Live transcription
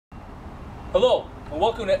Hello, and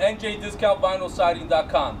welcome to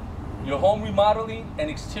NJDiscountVinylSiding.com, your home remodeling and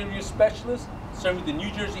exterior specialist serving the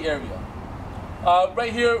New Jersey area.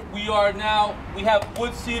 Right here we have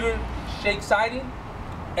wood cedar shake siding,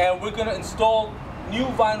 and we're going to install new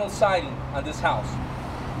vinyl siding on this house.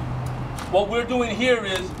 What we're doing here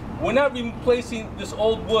is we're not replacing this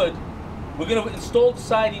old wood. We're going to install the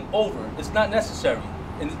siding over. It's not necessary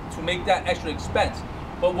to make that extra expense.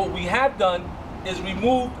 But what we have done is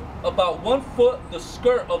removed about 1 foot the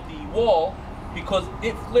skirt of the wall because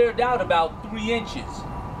it flared out about 3 inches.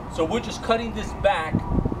 So we're just cutting this back.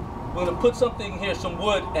 We're going to put something here, some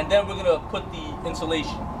wood, and then we're going to put the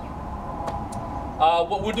insulation.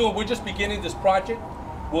 What we're doing, we're just beginning this project.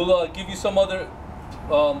 We'll give you some other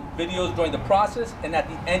videos during the process and at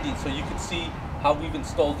the ending so you can see how we've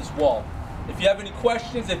installed this wall. If you have any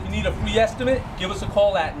questions, if you need a free estimate, give us a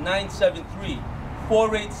call at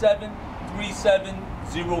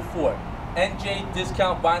 973-487-3704.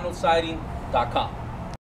 NJDiscountVinylSiding.com.